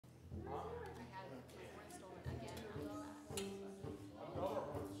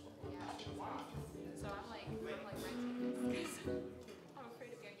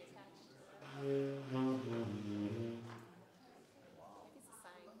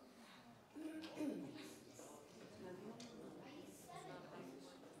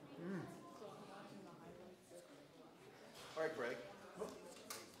Greg.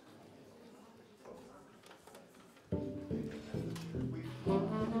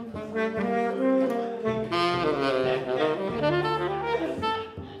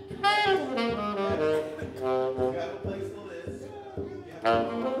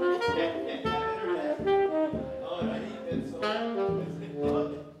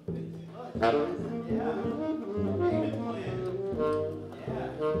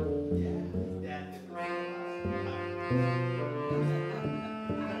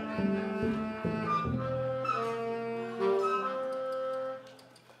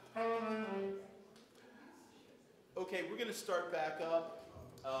 Okay, we're going to start back up.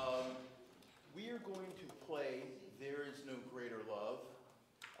 We are going to play There Is No Greater Love.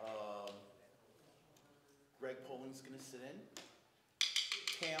 Greg Polling's going to sit in.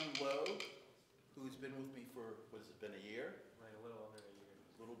 Cam Lowe, who's been with me for, what has it been, a year? Right, a little under a year.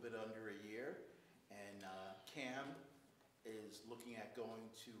 A little bit under a year. And Cam is looking at going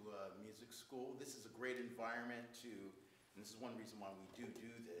to music school. This is a great environment to, and this is one reason why we do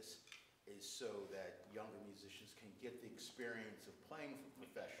this, is so that younger musicians can get the experience of playing for a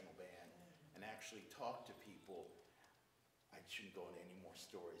professional band and actually talk to people. I shouldn't go into any more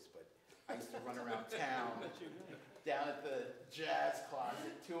stories, but I used to run around town down at the jazz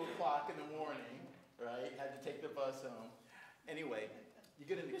closet, 2 o'clock in the morning, right? Had to take the bus home. Anyway, you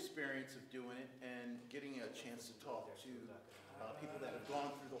get an experience of doing it and getting a chance to talk to people that have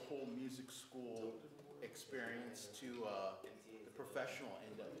gone through the whole music school experience to the professional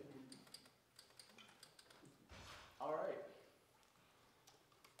end of it. All right.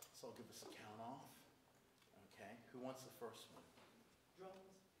 So I'll give us a count off. Okay. Who wants the first one?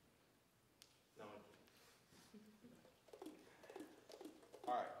 Drums. No one.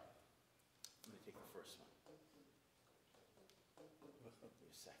 All right. I'm going to take the first one. Your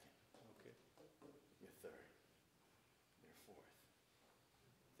second. Okay. Your third. Your fourth.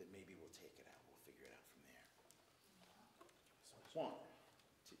 Then maybe we'll take it out. We'll figure it out from there. 1,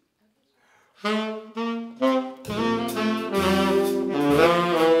 2.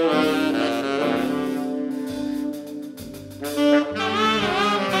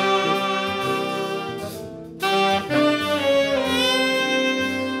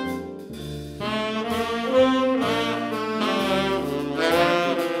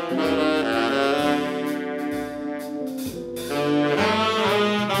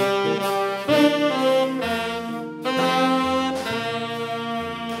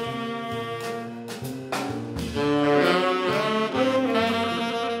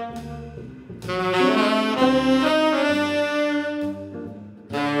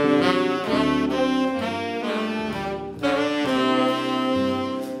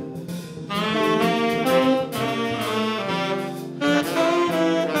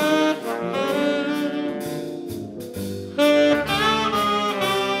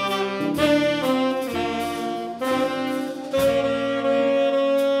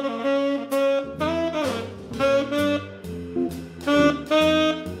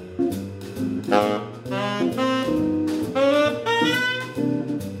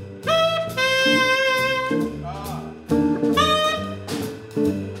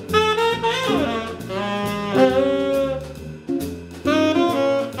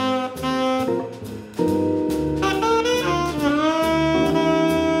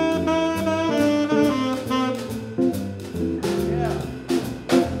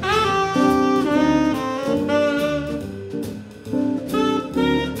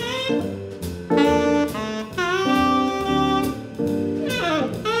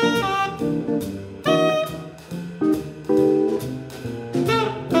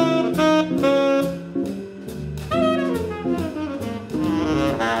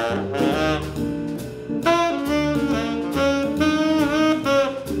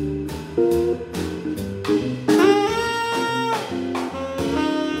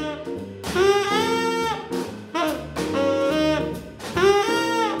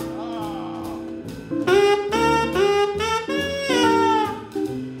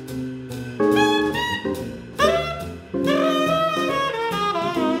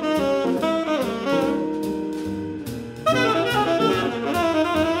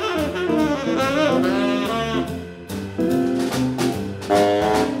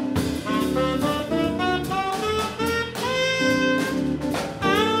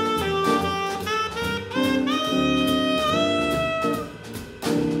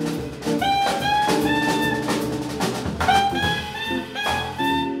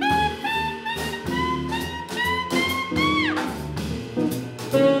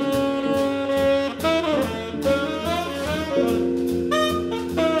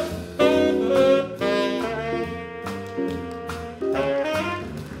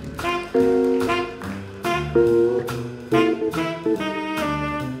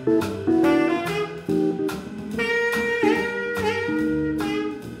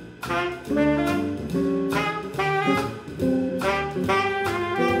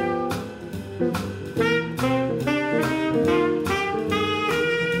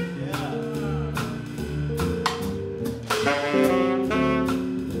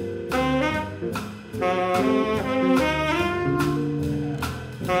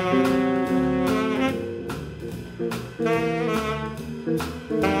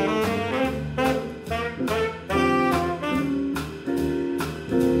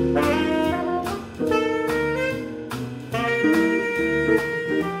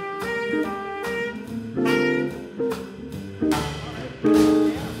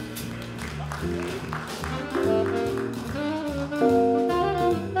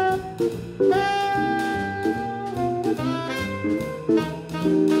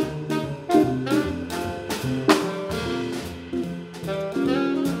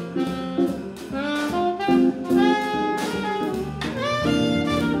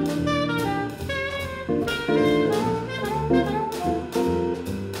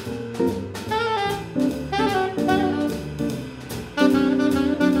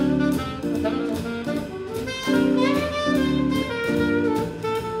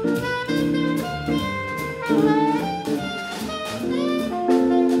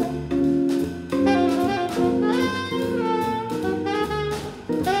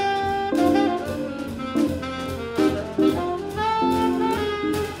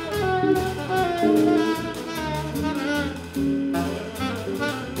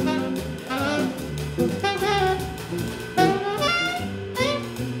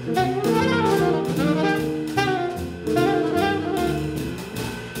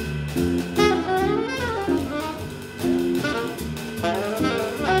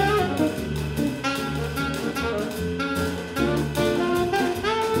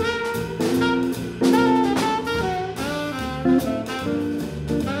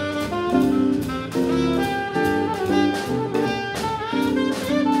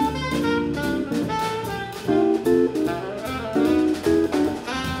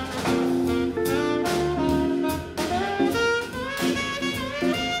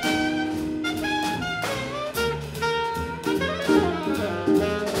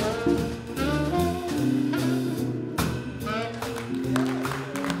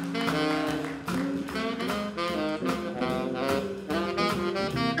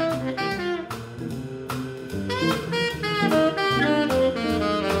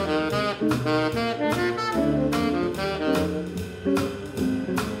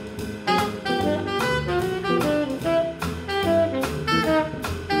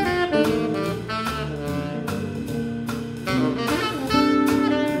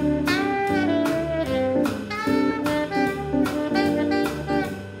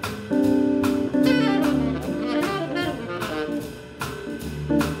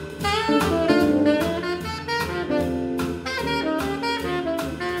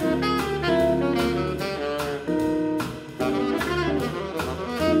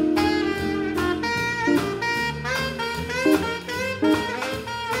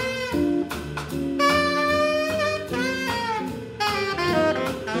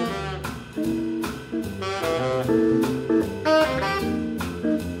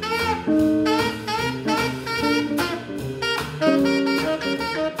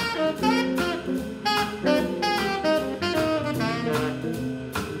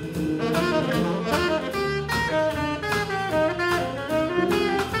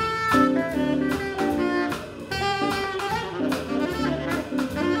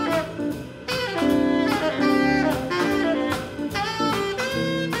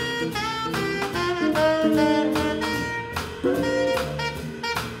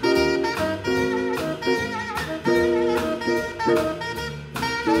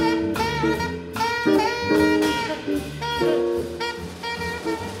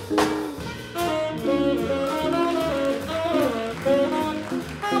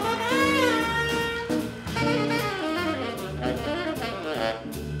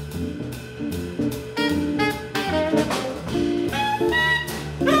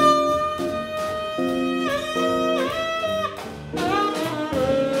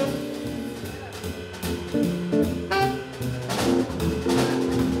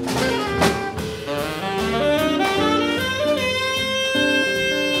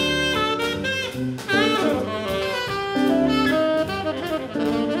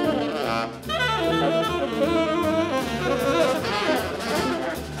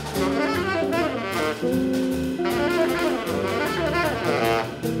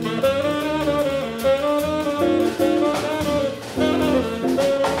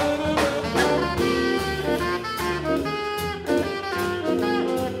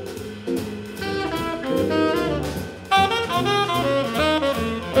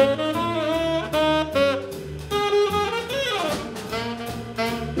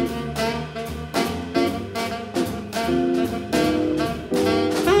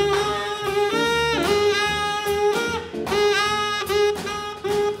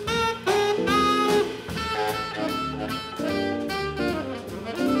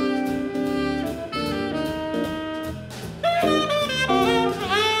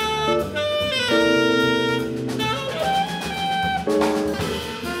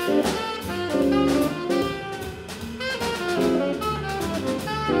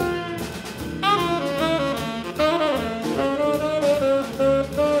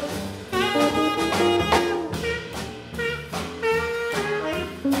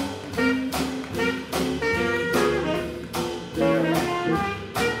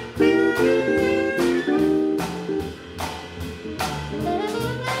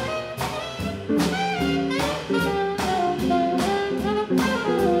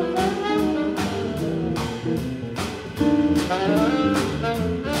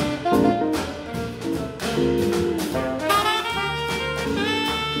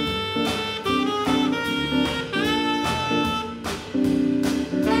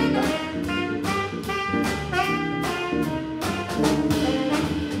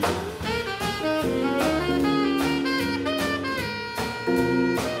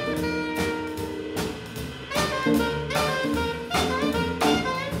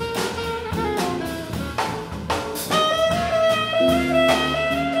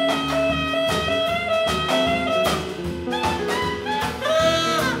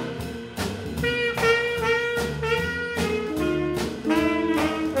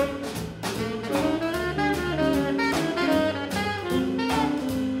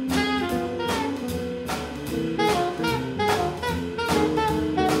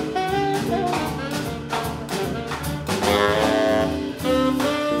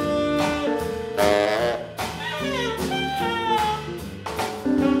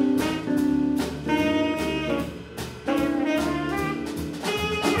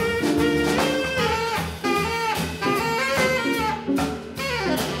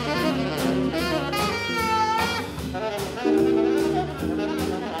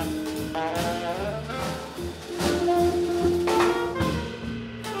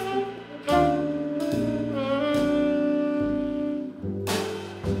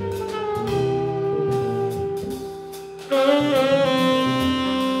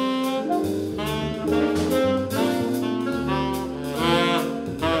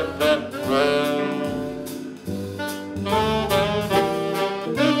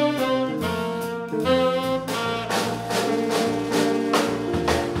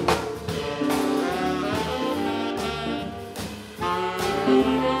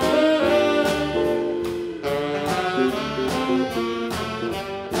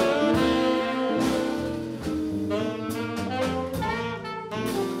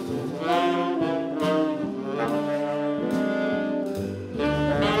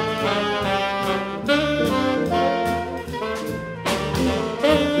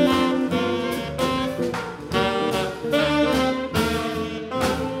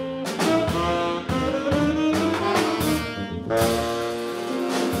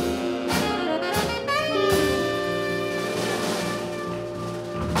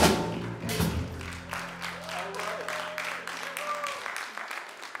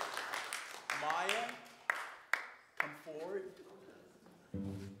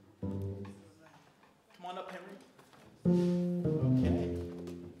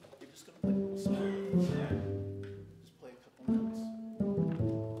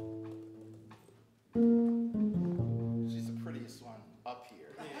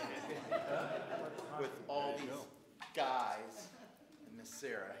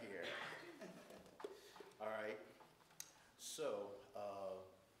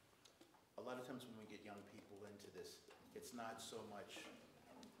 It's not so much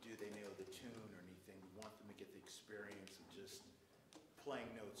do they know the tune or anything. We want them to get the experience of just playing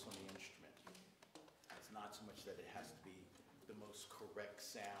notes on the instrument. It's not so much that it has to be the most correct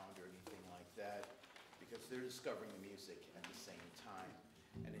sound or anything like that, because they're discovering the music at the same time.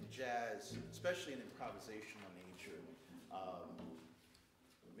 And in jazz, especially in improvisational nature,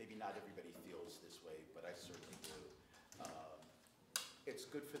 maybe not everybody feels this way, but I certainly do. It's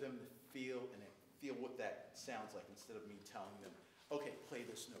good for them to feel what that sounds like instead of me telling them, okay, play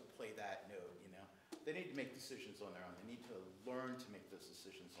this note, play that note, you know. They need to make decisions on their own. They need to learn to make those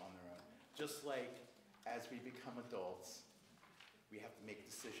decisions on their own. Just like as we become adults, we have to make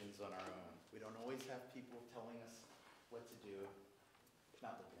decisions on our own. We don't always have people telling us what to do.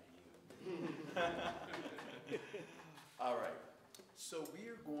 Not looking at you. All right. So we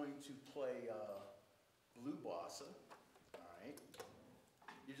are going to play Blue Bossa. All right.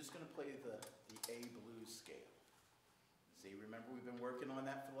 You're just going to play the A blues scale. See, remember we've been working on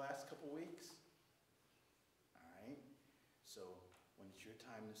that for the last couple weeks? All right. So when it's your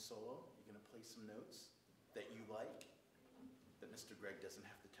time to solo, you're going to play some notes that you like, that Mr. Greg doesn't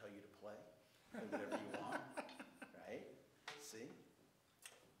have to tell you to play, or whatever you want, right? See?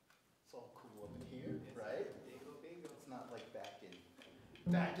 It's all cool up in here, right? Bingo, bingo. It's not like back in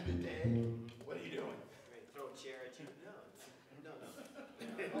the day. What are you doing? Right, throw a chair at you. No.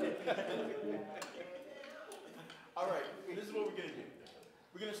 All right, this is what we're gonna do.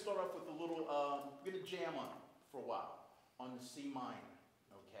 We're gonna start off with a little, we're gonna jam on it for a while, on the C minor,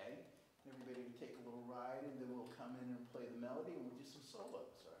 okay? Everybody can take a little ride, and then we'll come in and play the melody, and we'll do some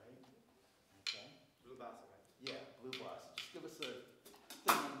solos, all right? Okay? Blue Bossa, right? Yeah, Blue Bossa. Just give us a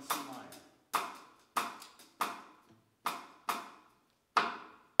thing on the C minor.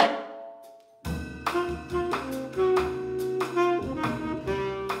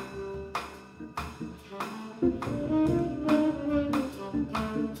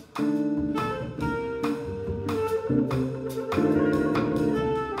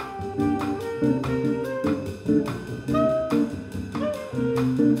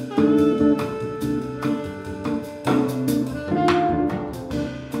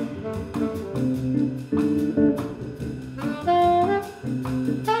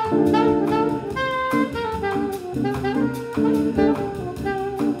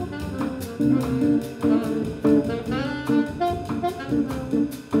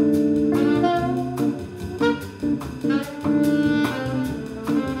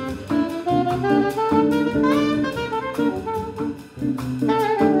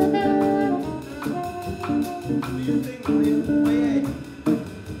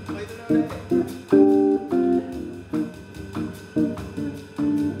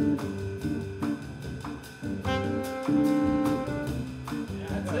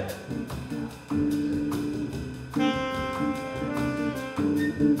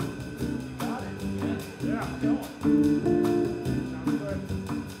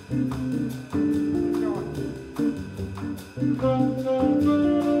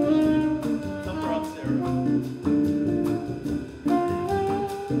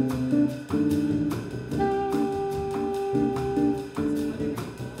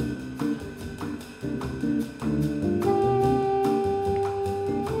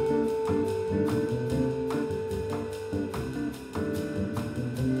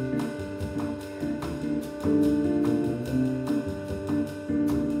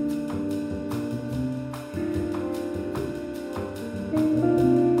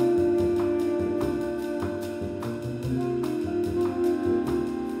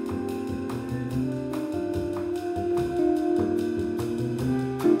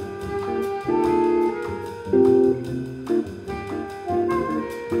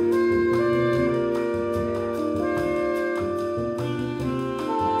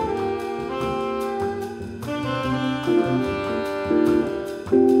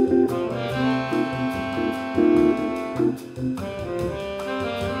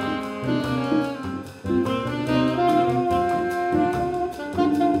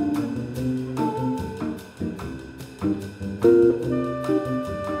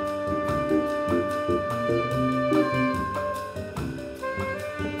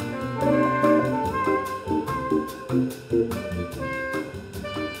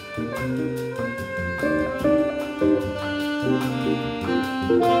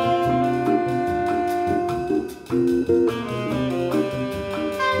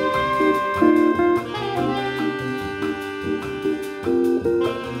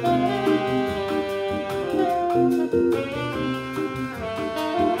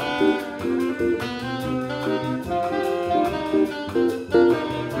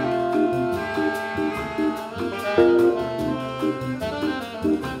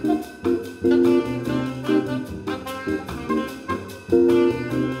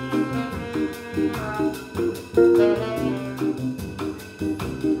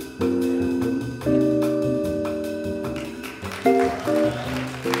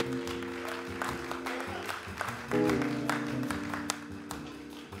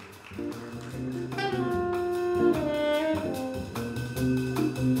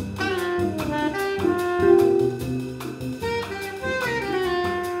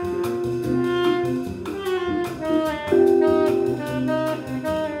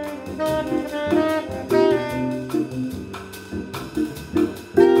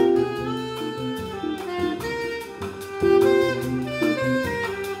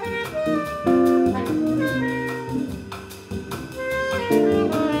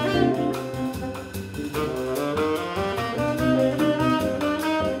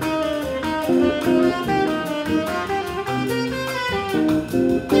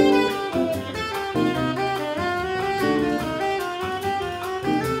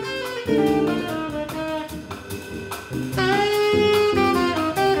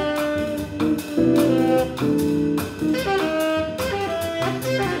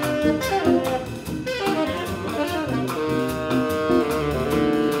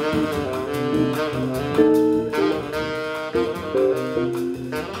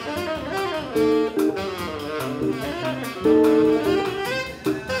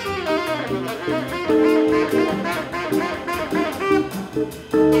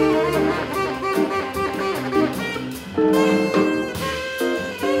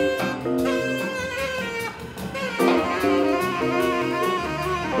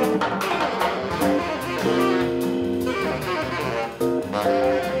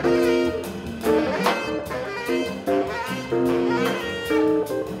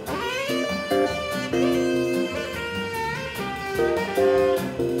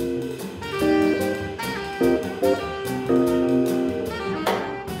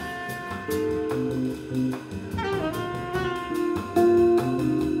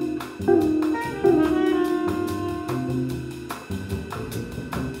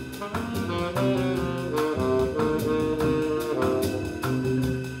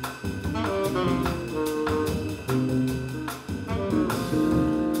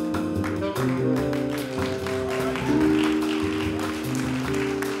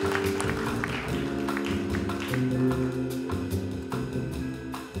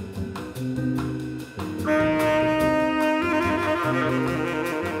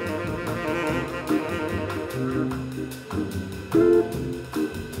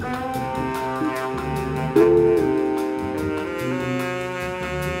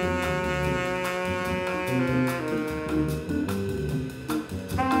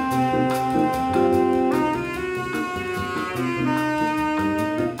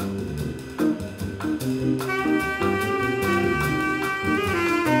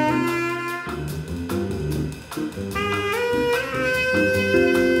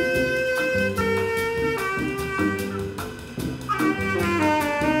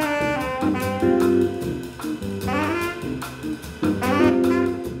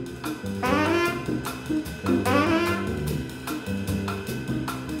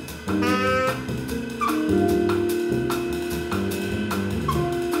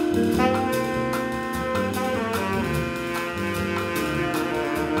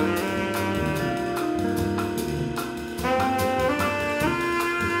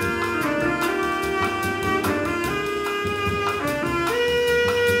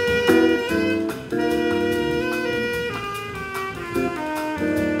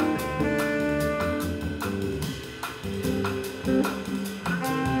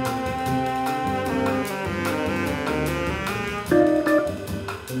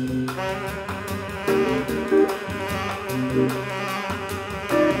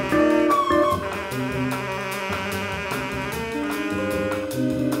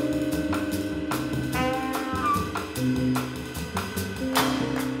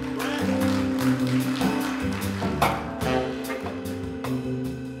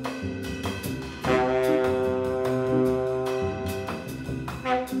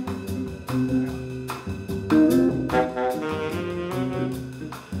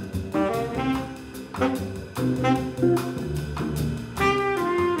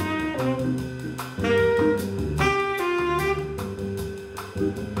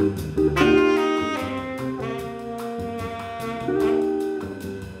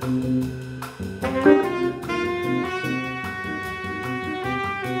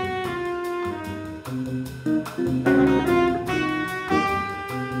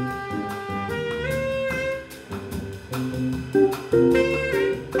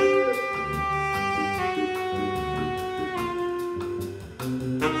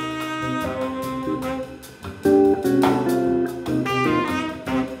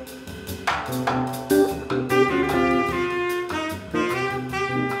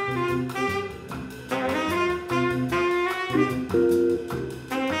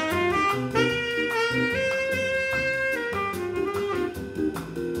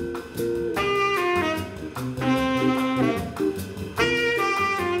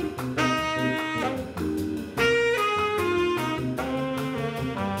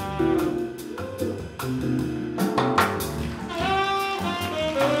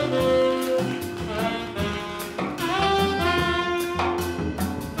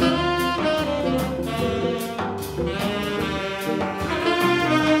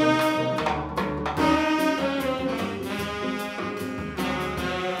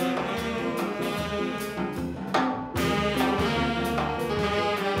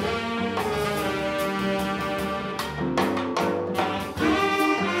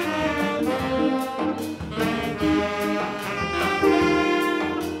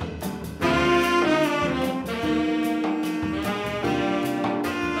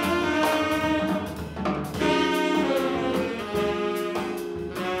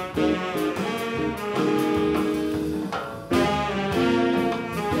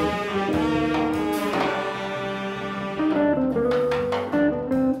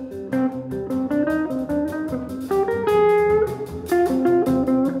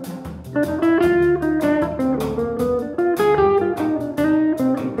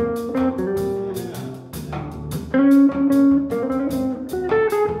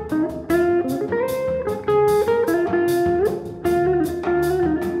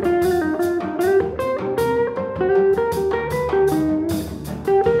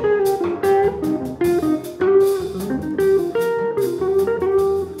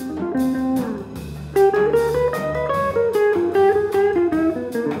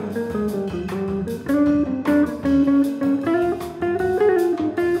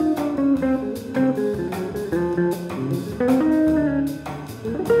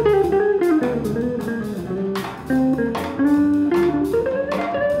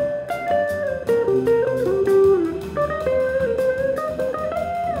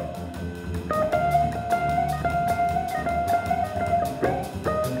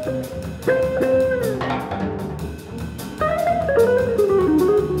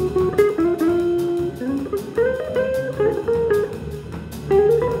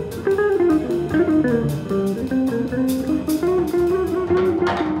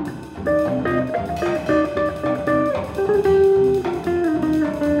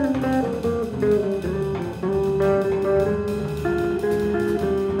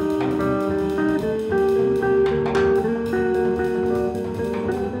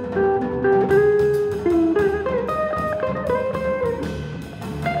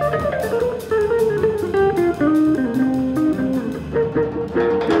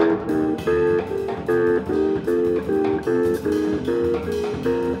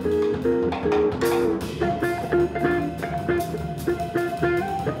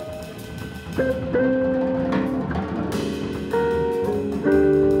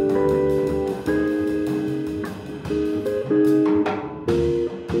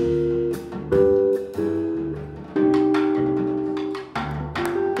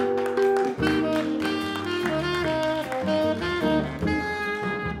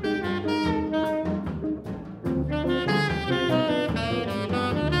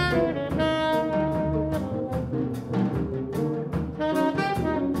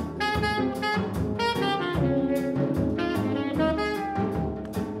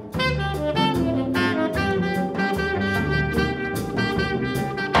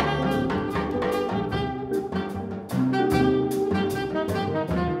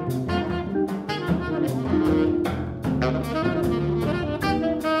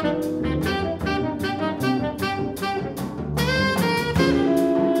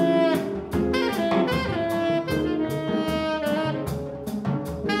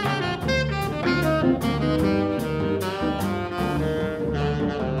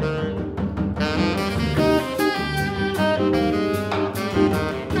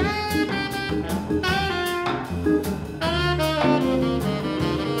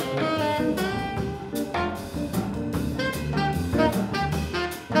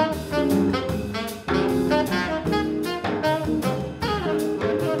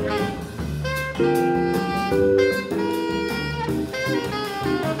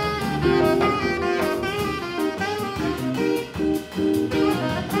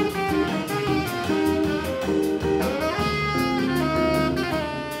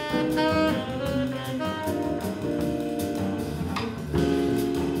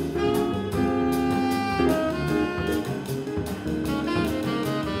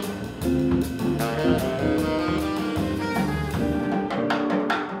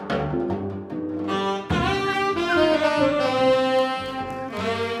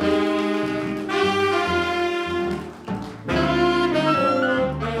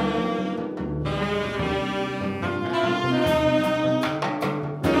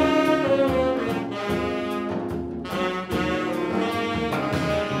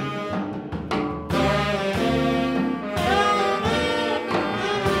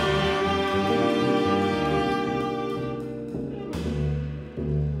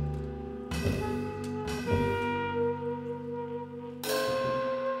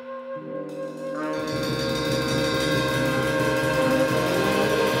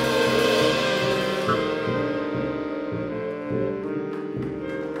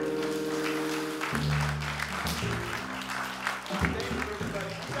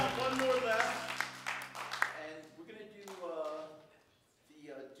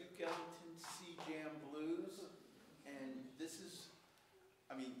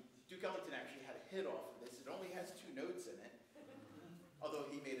 I mean, Duke Ellington actually had a hit off of this. It only has 2 notes in it, although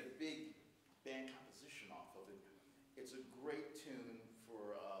he made a big band composition off of it. It's a great tune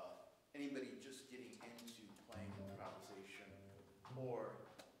for anybody just getting into playing improvisation, or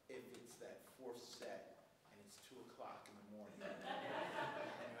if it's that 4th set and it's 2 o'clock in the morning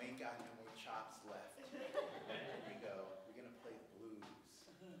and you ain't got no more chops left. Here we go. We're gonna play the blues.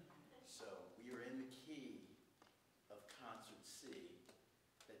 So we are in the key of concert C.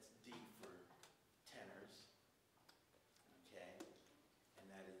 That's D for tenors. Okay, and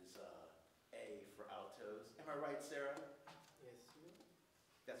that is A for altos. Am I right, Sarah? Yes, you.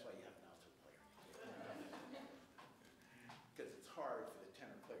 That's why you have an alto player. Because it's hard for the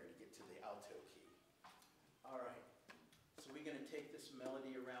tenor player to get to the alto key. All right, so we're going to take this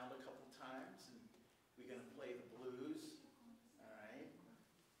melody around a couple times, and we're going to play the blues. All right.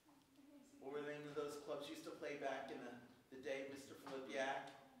 What were the name of those clubs you used to play back in the day, Mr. Filipiak?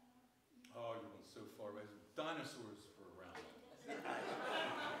 Oh, you went so far away. Dinosaurs were around.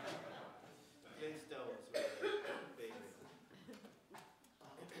 Flintstones were their favorite.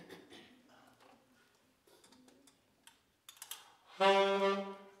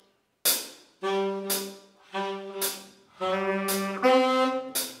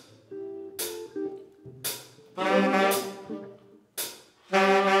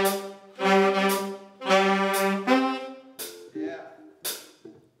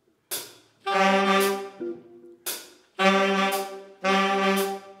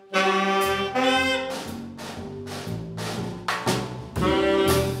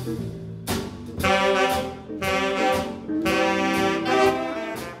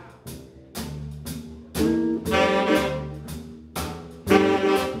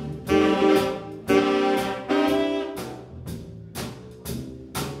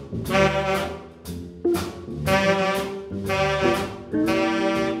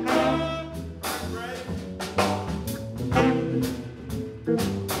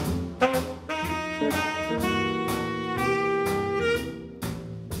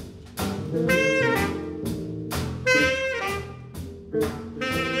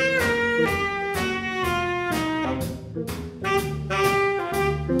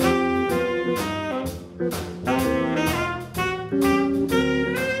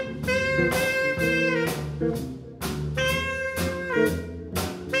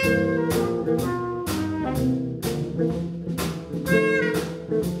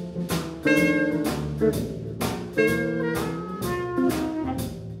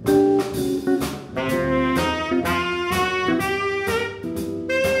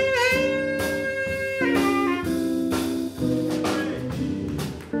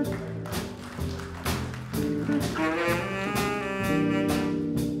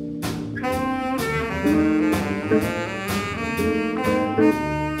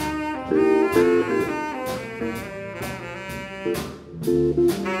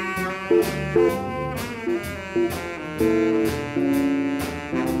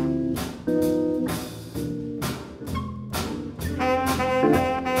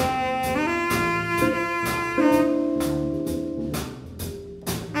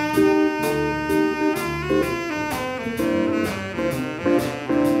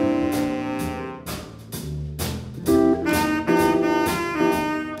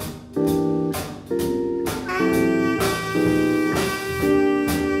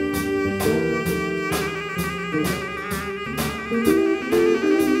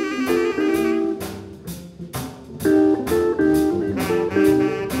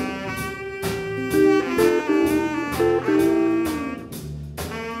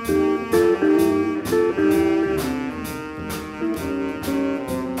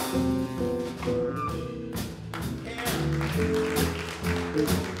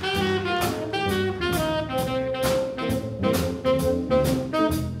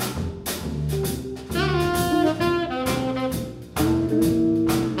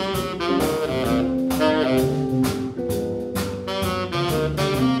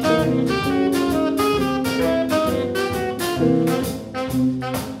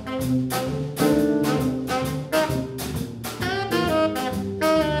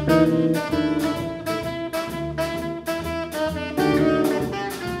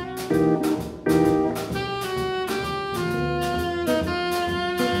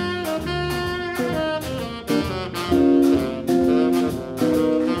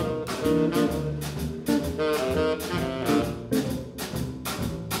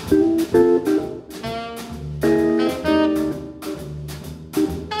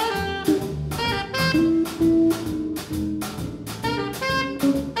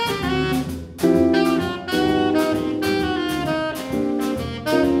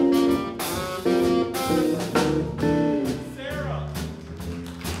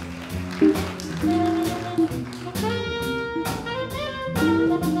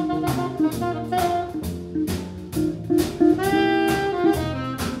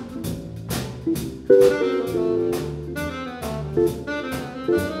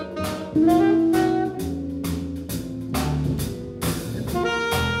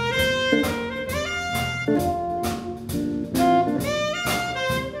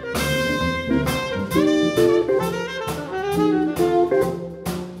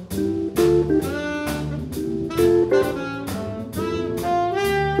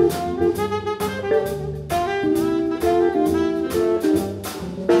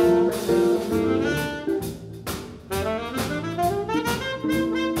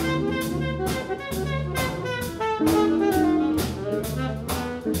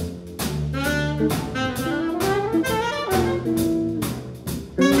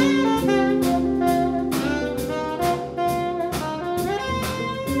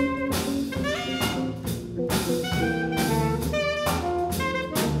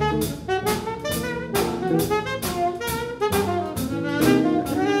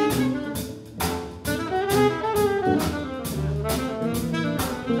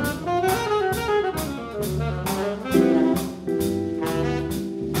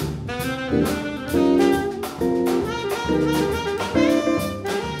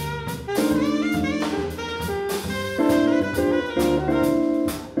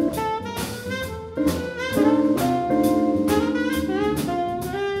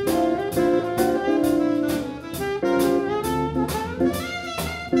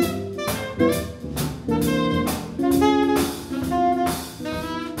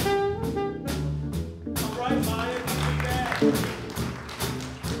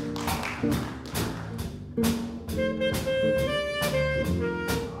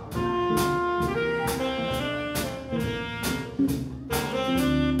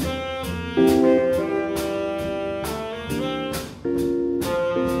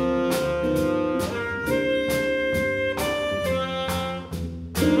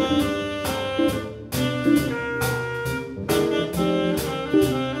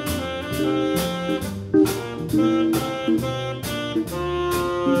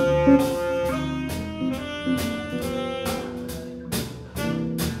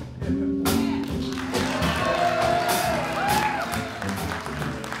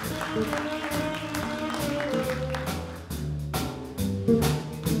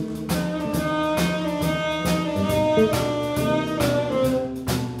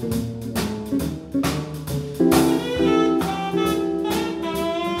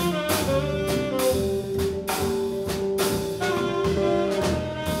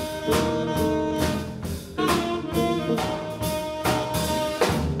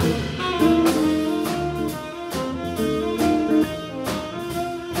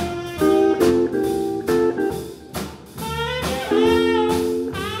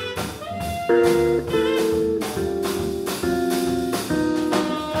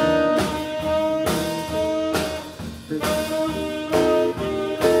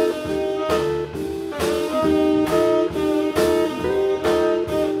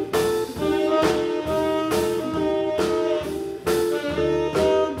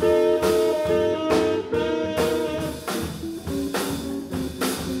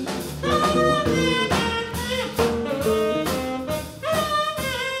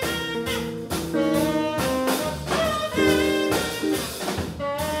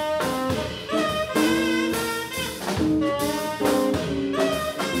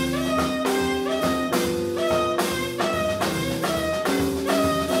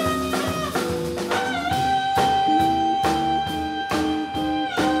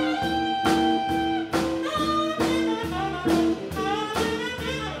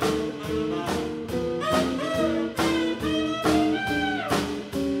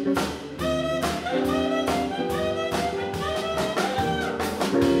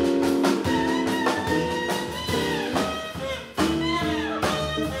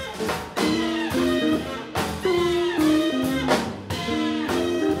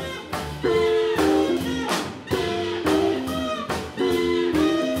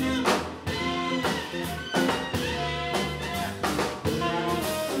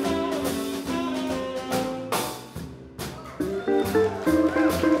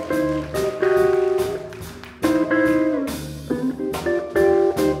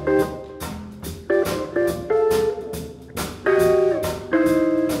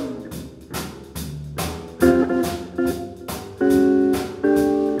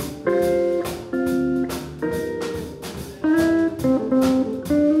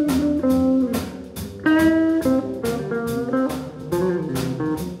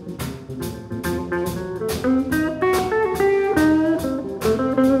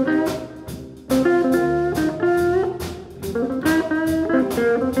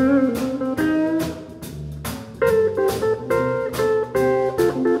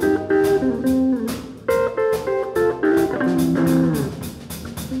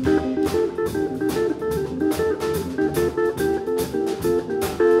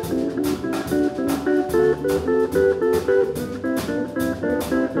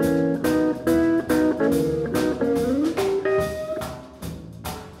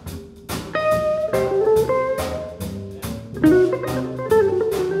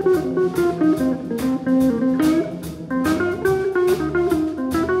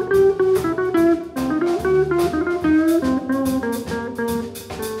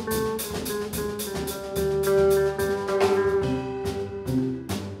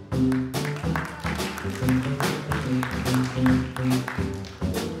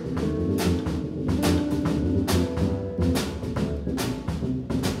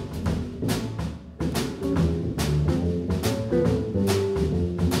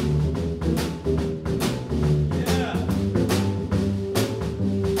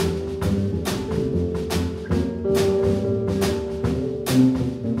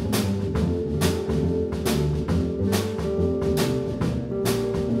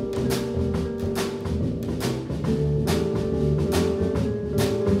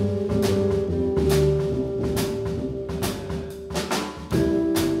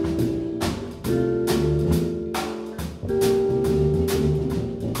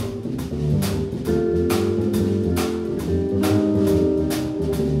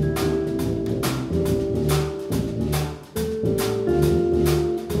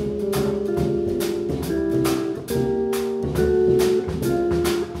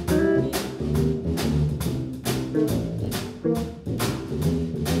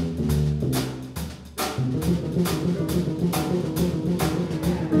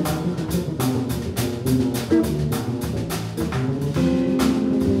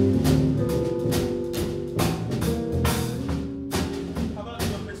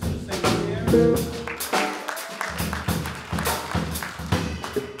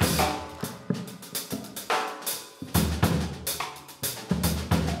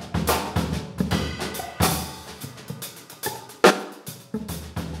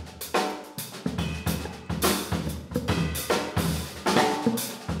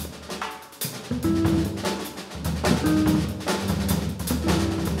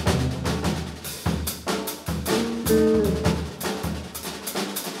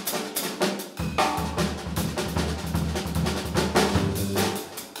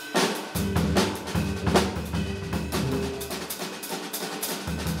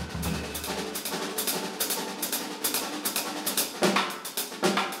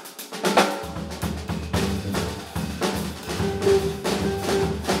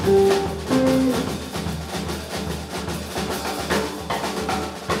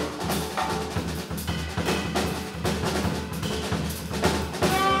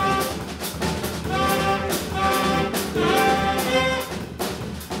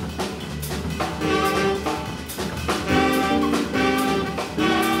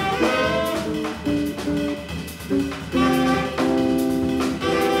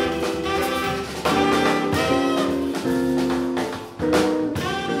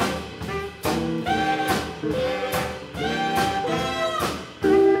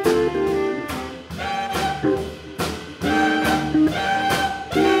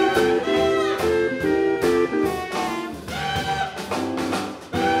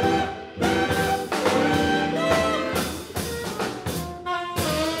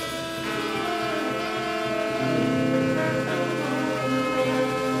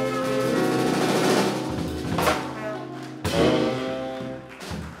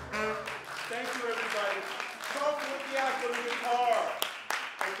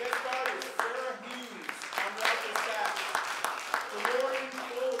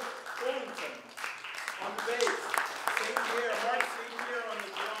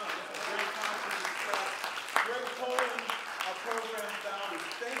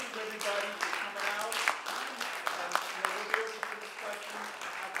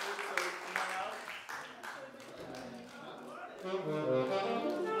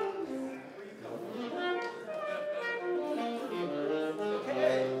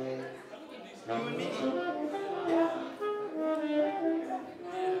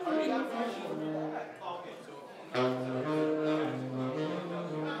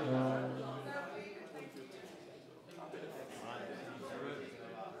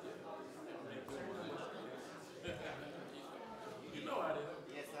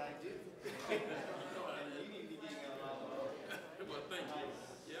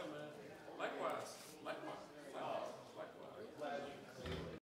 Likewise.